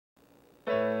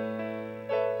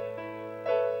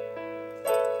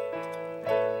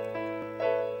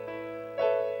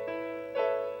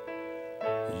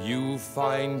You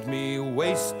find me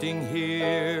wasting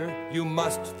here, you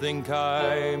must think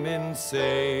I'm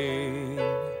insane.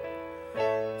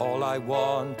 All I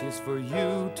want is for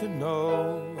you to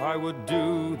know I would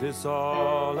do this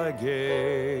all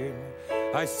again.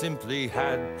 I simply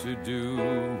had to do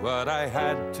what I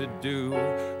had to do,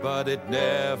 but it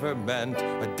never meant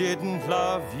I didn't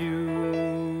love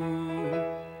you.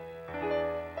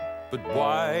 But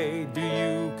why do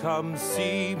you come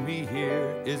see me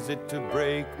here? Is it to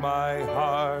break my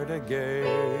heart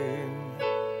again?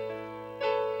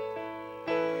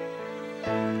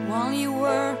 While you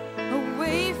were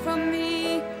away from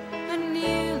me, I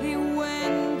nearly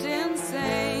went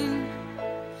insane.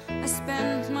 I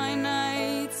spent my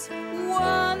nights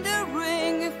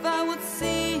wondering if I would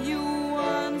see you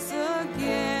once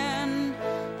again.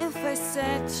 If I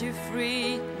set you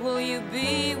free, will you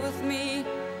be with me?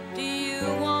 Do you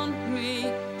want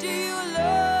me? Do you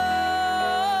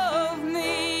love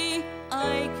me?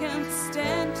 I can't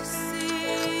stand to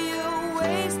see you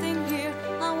wasting here.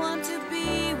 I want to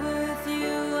be with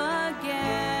you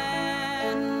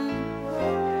again.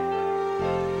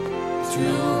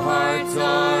 Two hearts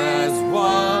are as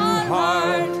one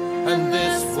heart, and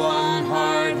this one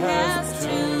heart has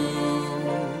two.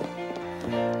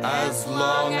 As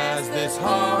long as this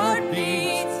heart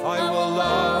beats, I will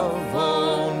love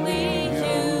only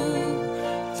you.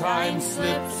 Time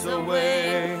slips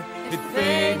away, it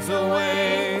fades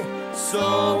away, so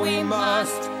we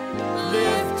must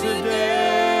live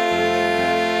today.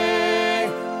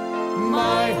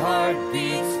 My heart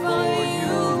beats for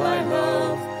you, I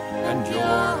love, and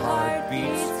your heart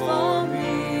beats for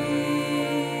me.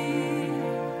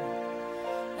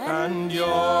 And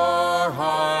your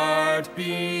heart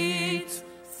beats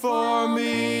for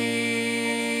me.